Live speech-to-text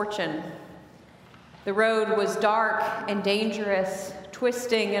Fortune. The road was dark and dangerous,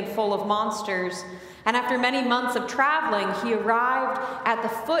 twisting and full of monsters, and after many months of traveling, he arrived at the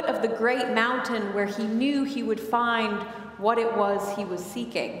foot of the great mountain where he knew he would find what it was he was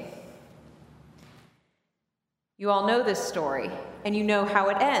seeking. You all know this story, and you know how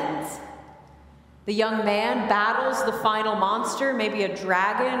it ends. The young man battles the final monster, maybe a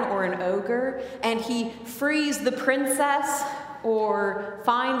dragon or an ogre, and he frees the princess, or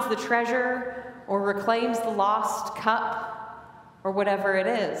finds the treasure, or reclaims the lost cup, or whatever it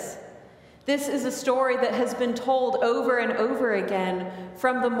is. This is a story that has been told over and over again,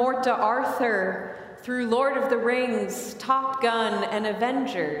 from the Morte d'Arthur through Lord of the Rings, Top Gun, and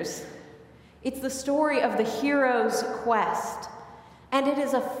Avengers. It's the story of the hero's quest, and it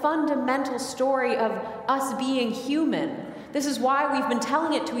is a fundamental story of us being human. This is why we've been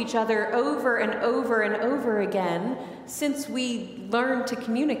telling it to each other over and over and over again since we learned to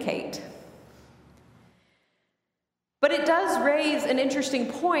communicate. But it does raise an interesting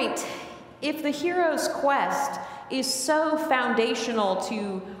point. If the hero's quest is so foundational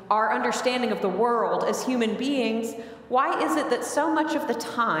to our understanding of the world as human beings, why is it that so much of the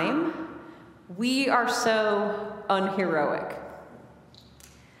time we are so unheroic?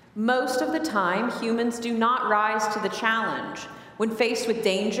 Most of the time, humans do not rise to the challenge. When faced with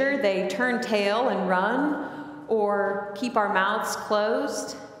danger, they turn tail and run, or keep our mouths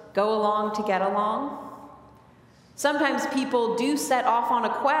closed, go along to get along. Sometimes people do set off on a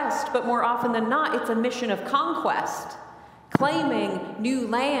quest, but more often than not, it's a mission of conquest, claiming new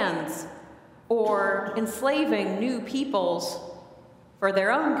lands or enslaving new peoples for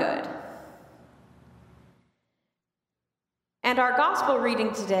their own good. And our gospel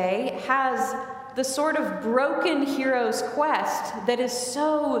reading today has the sort of broken hero's quest that is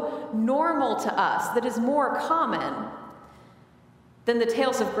so normal to us, that is more common than the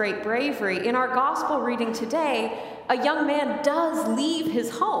tales of great bravery. In our gospel reading today, a young man does leave his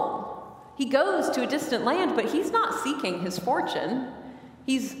home. He goes to a distant land, but he's not seeking his fortune.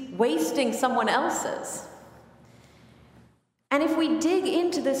 He's wasting someone else's. And if we dig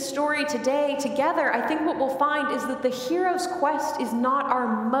into this story today together, I think what we'll find is that the hero's quest is not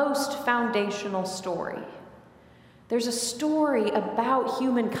our most foundational story. There's a story about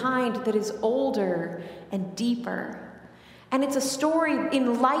humankind that is older and deeper. And it's a story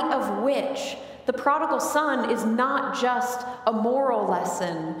in light of which the prodigal son is not just a moral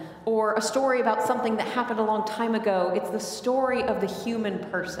lesson or a story about something that happened a long time ago. It's the story of the human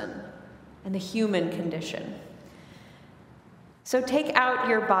person and the human condition. So take out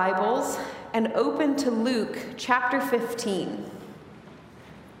your Bibles and open to Luke chapter 15.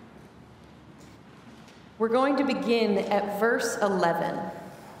 We're going to begin at verse 11.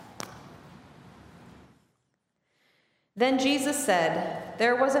 Then Jesus said,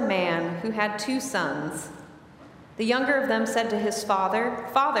 "There was a man who had 2 sons. The younger of them said to his father,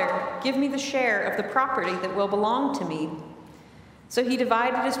 'Father, give me the share of the property that will belong to me.' So he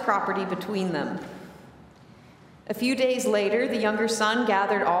divided his property between them. A few days later, the younger son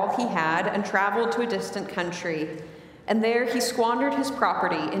gathered all he had and traveled to a distant country, and there he squandered his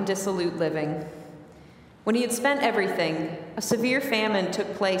property in dissolute living. When he had spent everything, a severe famine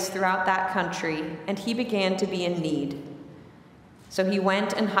took place throughout that country, and he began to be in need. So he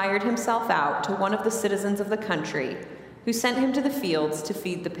went and hired himself out to one of the citizens of the country, who sent him to the fields to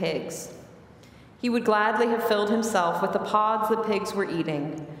feed the pigs. He would gladly have filled himself with the pods the pigs were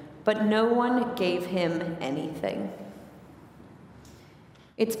eating, but no one gave him anything."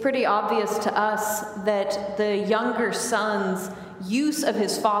 It's pretty obvious to us that the younger son's use of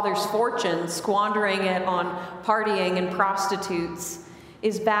his father's fortune, squandering it on partying and prostitutes,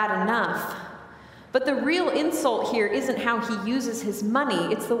 is bad enough. But the real insult here isn't how he uses his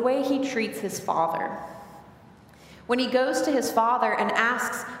money, it's the way he treats his father. When he goes to his father and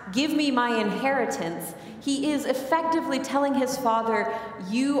asks, "Give me my inheritance," he is effectively telling his father,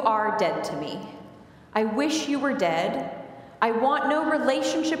 "You are dead to me. I wish you were dead. I want no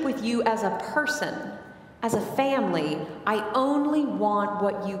relationship with you as a person, as a family. I only want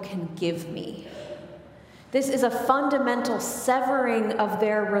what you can give me." This is a fundamental severing of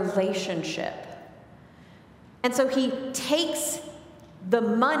their relationship. And so he takes the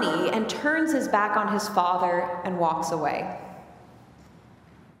money and turns his back on his father and walks away.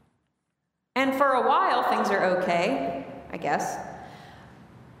 And for a while, things are okay, I guess,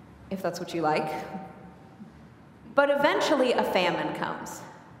 if that's what you like. But eventually, a famine comes.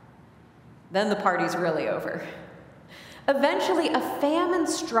 Then the party's really over. Eventually, a famine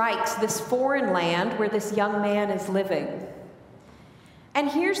strikes this foreign land where this young man is living. And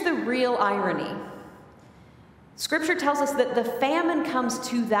here's the real irony. Scripture tells us that the famine comes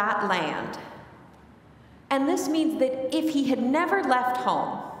to that land. And this means that if he had never left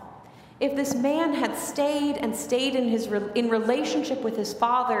home, if this man had stayed in relationship with his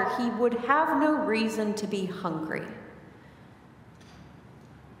father, he would have no reason to be hungry.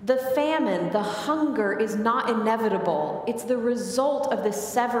 The famine, the hunger, is not inevitable. It's the result of the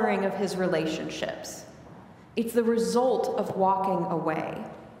severing of his relationships. It's the result of walking away.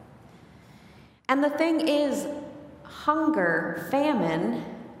 And the thing is, hunger, famine,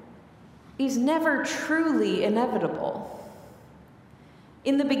 is never truly inevitable.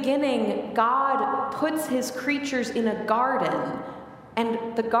 In the beginning, God puts his creatures in a garden,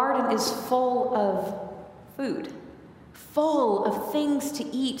 and the garden is full of food, full of things to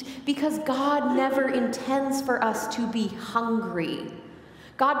eat, because God never intends for us to be hungry.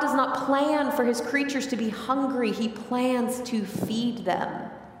 God does not plan for his creatures to be hungry. He plans to feed them.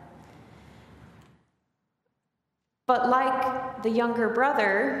 But like the younger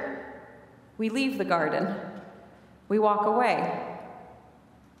brother, we leave the garden. We walk away.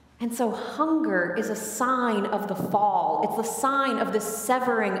 And so hunger is a sign of the fall. It's the sign of the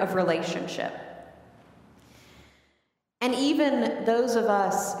severing of relationship. And even those of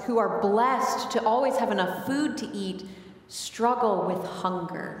us who are blessed to always have enough food to eat struggle with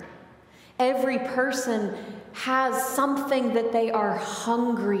hunger. Every person has something that they are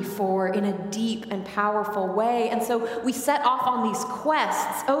hungry for in a deep and powerful way. And so we set off on these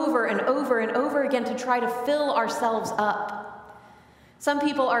quests over and over and over again to try to fill ourselves up. Some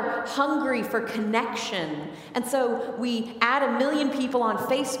people are hungry for connection, and so we add 1 million people on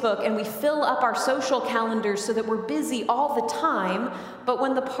Facebook and we fill up our social calendars so that we're busy all the time, but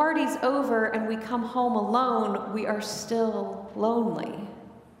when the party's over and we come home alone, we are still lonely.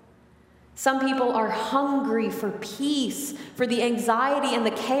 Some people are hungry for peace, for the anxiety and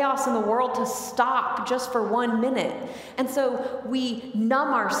the chaos in the world to stop just for 1 minute. And so we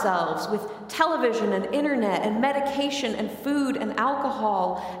numb ourselves with television and internet and medication and food and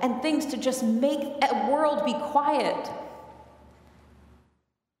alcohol and things to just make a world be quiet.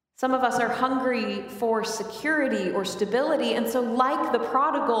 Some of us are hungry for security or stability, and so like the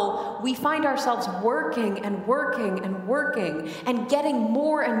prodigal, we find ourselves working and working and working and getting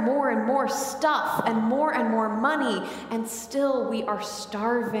more and more and more stuff and more money, and still we are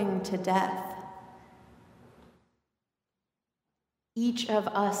starving to death. Each of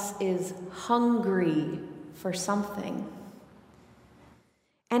us is hungry for something.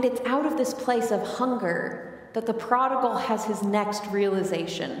 And it's out of this place of hunger that the prodigal has his next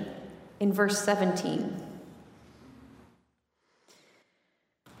realization in verse 17.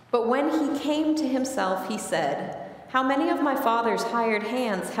 But when he came to himself, he said, "How many of my father's hired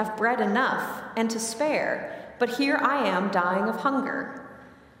hands have bread enough and to spare, but here I am dying of hunger?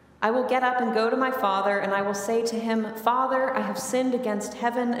 I will get up and go to my father, and I will say to him, 'Father, I have sinned against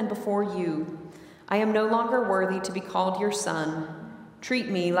heaven and before you. I am no longer worthy to be called your son. Treat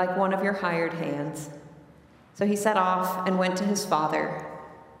me like one of your hired hands.' So he set off and went to his father.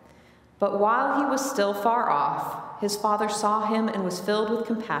 But while he was still far off, his father saw him and was filled with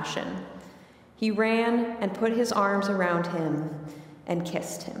compassion. He ran and put his arms around him and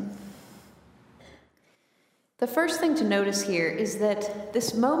kissed him." The first thing to notice here is that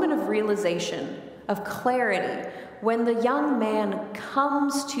this moment of realization, of clarity, when the young man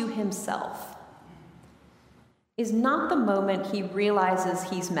comes to himself, is not the moment he realizes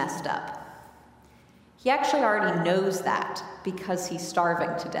he's messed up. He actually already knows that because he's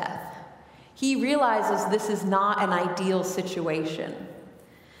starving to death. He realizes this is not an ideal situation.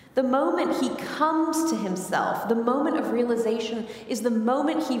 The moment he comes to himself, the moment of realization, is the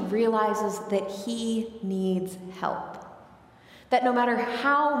moment he realizes that he needs help. That no matter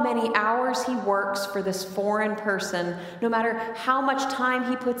how many hours he works for this foreign person, no matter how much time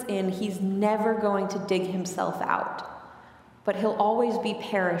he puts in, he's never going to dig himself out. But he'll always be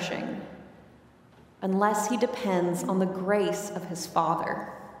perishing unless he depends on the grace of his Father.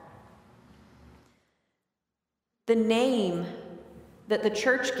 The name that the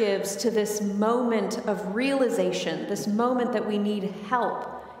church gives to this moment of realization, this moment that we need help,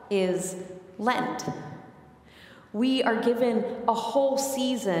 is Lent. We are given a whole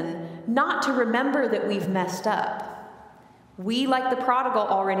season not to remember that we've messed up. We, like the prodigal,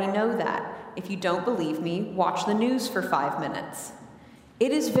 already know that. If you don't believe me, watch the news for 5 minutes.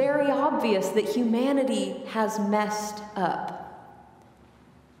 It is very obvious that humanity has messed up.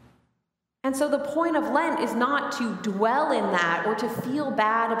 And so the point of Lent is not to dwell in that or to feel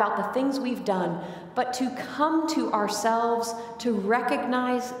bad about the things we've done, but to come to ourselves to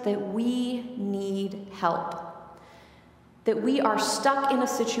recognize that we need help. that we are stuck in a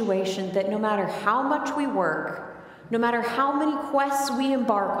situation that no matter how much we work, no matter how many quests we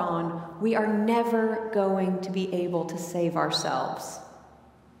embark on, we are never going to be able to save ourselves.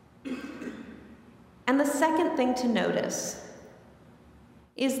 And the second thing to notice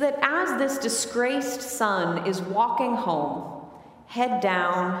is that as this disgraced son is walking home, head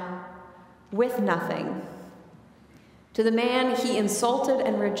down, with nothing, to the man he insulted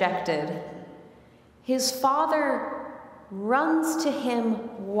and rejected, his father runs to him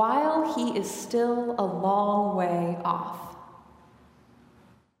while he is still a long way off.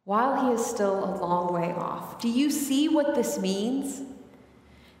 While he is still a long way off. Do you see what this means?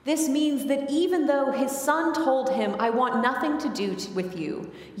 This means that even though his son told him, I want nothing to do with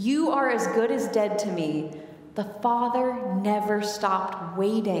you, you are as good as dead to me, the father never stopped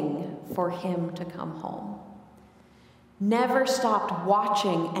waiting for him to come home. Never stopped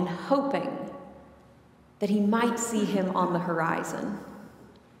watching and hoping that he might see him on the horizon.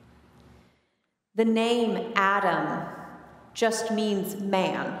 The name Adam just means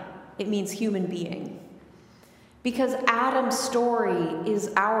man. It means human being. Because Adam's story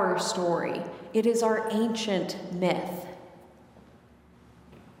is our story. It is our ancient myth.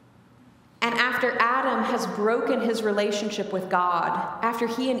 And after Adam has broken his relationship with God, after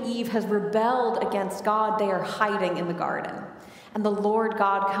he and Eve has rebelled against God, they are hiding in the garden. And the Lord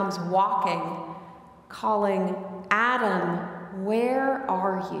God comes walking, calling, Adam, where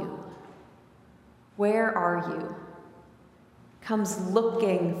are you? Where are you? Comes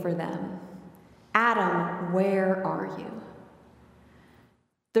looking for them. Adam, where are you?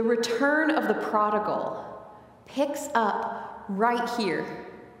 The return of the prodigal picks up right here,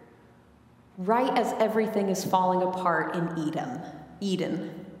 right as everything is falling apart in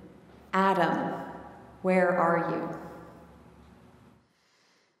Eden. Adam, where are you?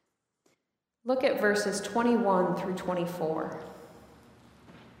 Look at verses 21 through 24.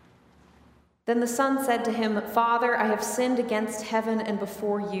 Then the son said to him, Father, I have sinned against heaven and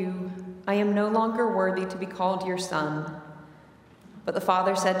before you. I am no longer worthy to be called your son. But the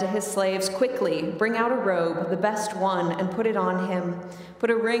father said to his slaves, Quickly, bring out a robe, the best one, and put it on him.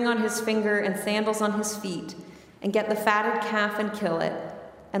 Put a ring on his finger and sandals on his feet, and get the fatted calf and kill it.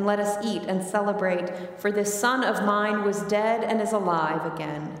 And let us eat and celebrate, for this son of mine was dead and is alive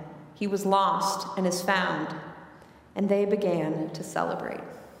again. He was lost and is found. And they began to celebrate.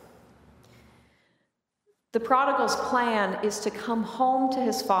 The prodigal's plan is to come home to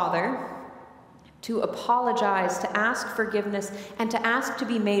his father, to apologize, to ask forgiveness, and to ask to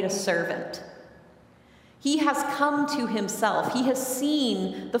be made a servant. He has come to himself. He has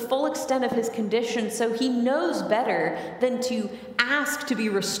seen the full extent of his condition, so he knows better than to ask to be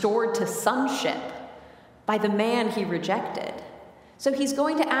restored to sonship by the man he rejected. So he's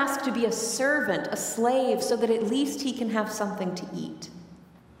going to ask to be a servant, a slave, so that at least he can have something to eat.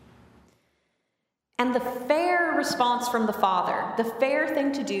 And the fair response from the father, the fair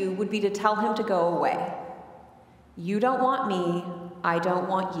thing to do would be to tell him to go away. You don't want me, I don't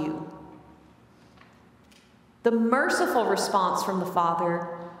want you. The merciful response from the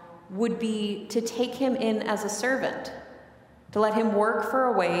father would be to take him in as a servant, to let him work for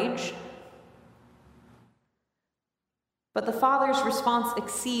a wage. But the father's response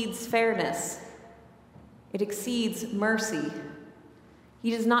exceeds fairness. It exceeds mercy. He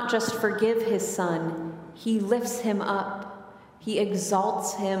does not just forgive his son, he lifts him up, he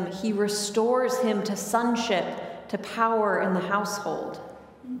exalts him, he restores him to sonship, to power in the household.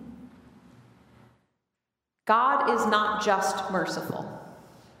 God is not just merciful.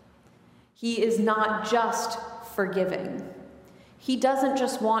 He is not just forgiving. He doesn't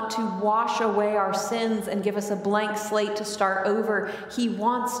just want to wash away our sins and give us a blank slate to start over. He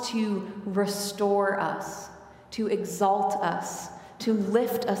wants to restore us, to exalt us, to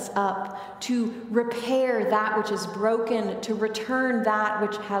lift us up, to repair that which is broken, to return that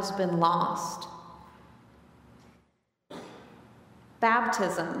which has been lost.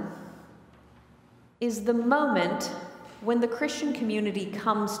 Baptism is the moment when the Christian community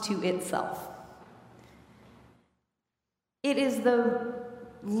comes to itself. It is the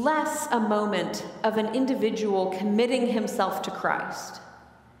less a moment of an individual committing himself to Christ,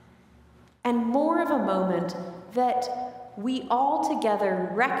 and more of a moment that we all together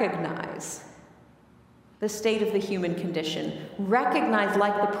recognize the state of the human condition, recognize,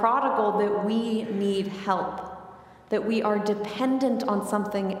 like the prodigal, that we need help, that we are dependent on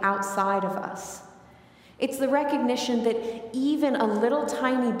something outside of us. It's the recognition that even a little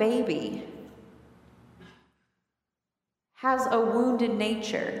tiny baby has a wounded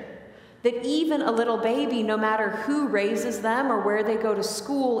nature, that even a little baby, no matter who raises them or where they go to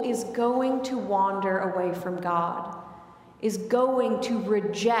school, is going to wander away from God. is going to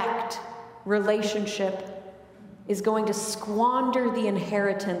reject relationship, is going to squander the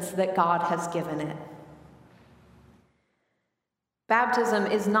inheritance that God has given it. Baptism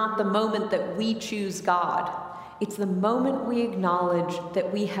is not the moment that we choose God. It's the moment we acknowledge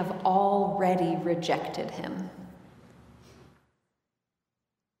that we have already rejected him.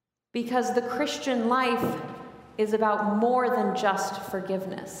 Because the Christian life is about more than just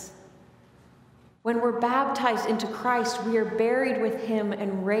forgiveness. When we're baptized into Christ, we are buried with him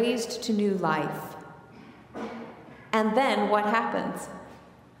and raised to new life. And then what happens?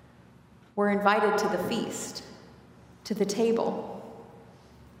 We're invited to the feast, to the table.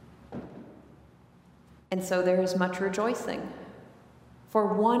 And so there is much rejoicing,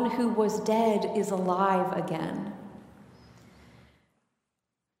 for one who was dead is alive again.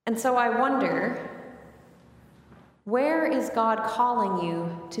 And so I wonder, where is God calling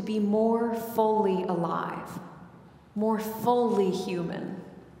you to be more fully alive, more fully human?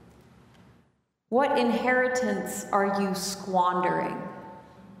 What inheritance are you squandering,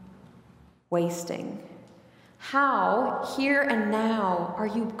 wasting? How, here and now, are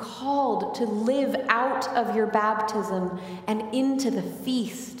you called to live out of your baptism and into the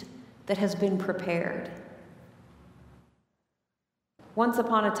feast that has been prepared? Once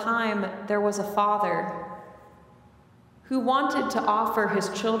upon a time, there was a father who wanted to offer his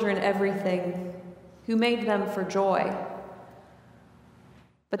children everything, who made them for joy.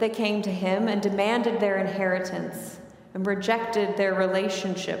 But they came to him and demanded their inheritance and rejected their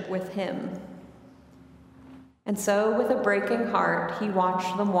relationship with him. And so, with a breaking heart, he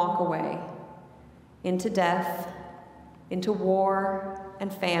watched them walk away into death, into war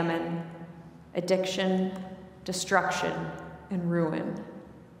and famine, addiction, destruction, and ruin.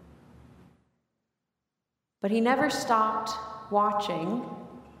 But he never stopped watching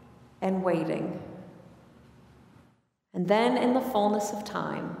and waiting. And then, in the fullness of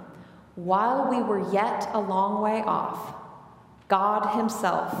time, while we were yet a long way off, God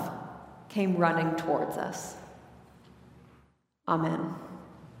himself came running towards us. Amen.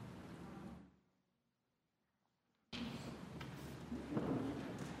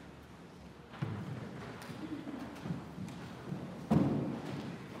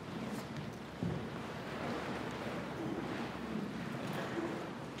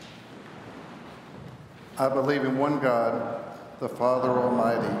 I believe in one God, the Father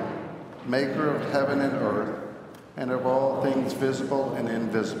Almighty, maker of heaven and earth, and of all things visible and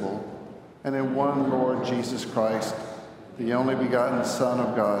invisible, and in one Lord Jesus Christ, the only begotten Son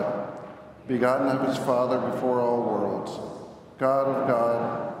of God, begotten of his Father before all worlds, God of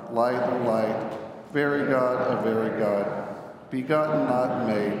God, light of light, very God of very God, begotten, not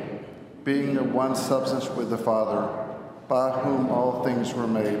made, being of one substance with the Father, by whom all things were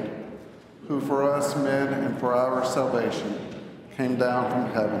made, who for us men and for our salvation came down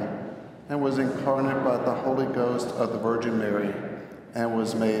from heaven, and was incarnate by the Holy Ghost of the Virgin Mary, and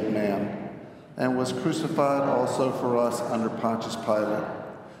was made man, and was crucified also for us under Pontius Pilate.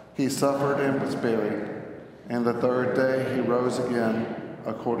 He suffered and was buried, and the third day he rose again,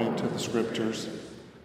 according to the Scriptures.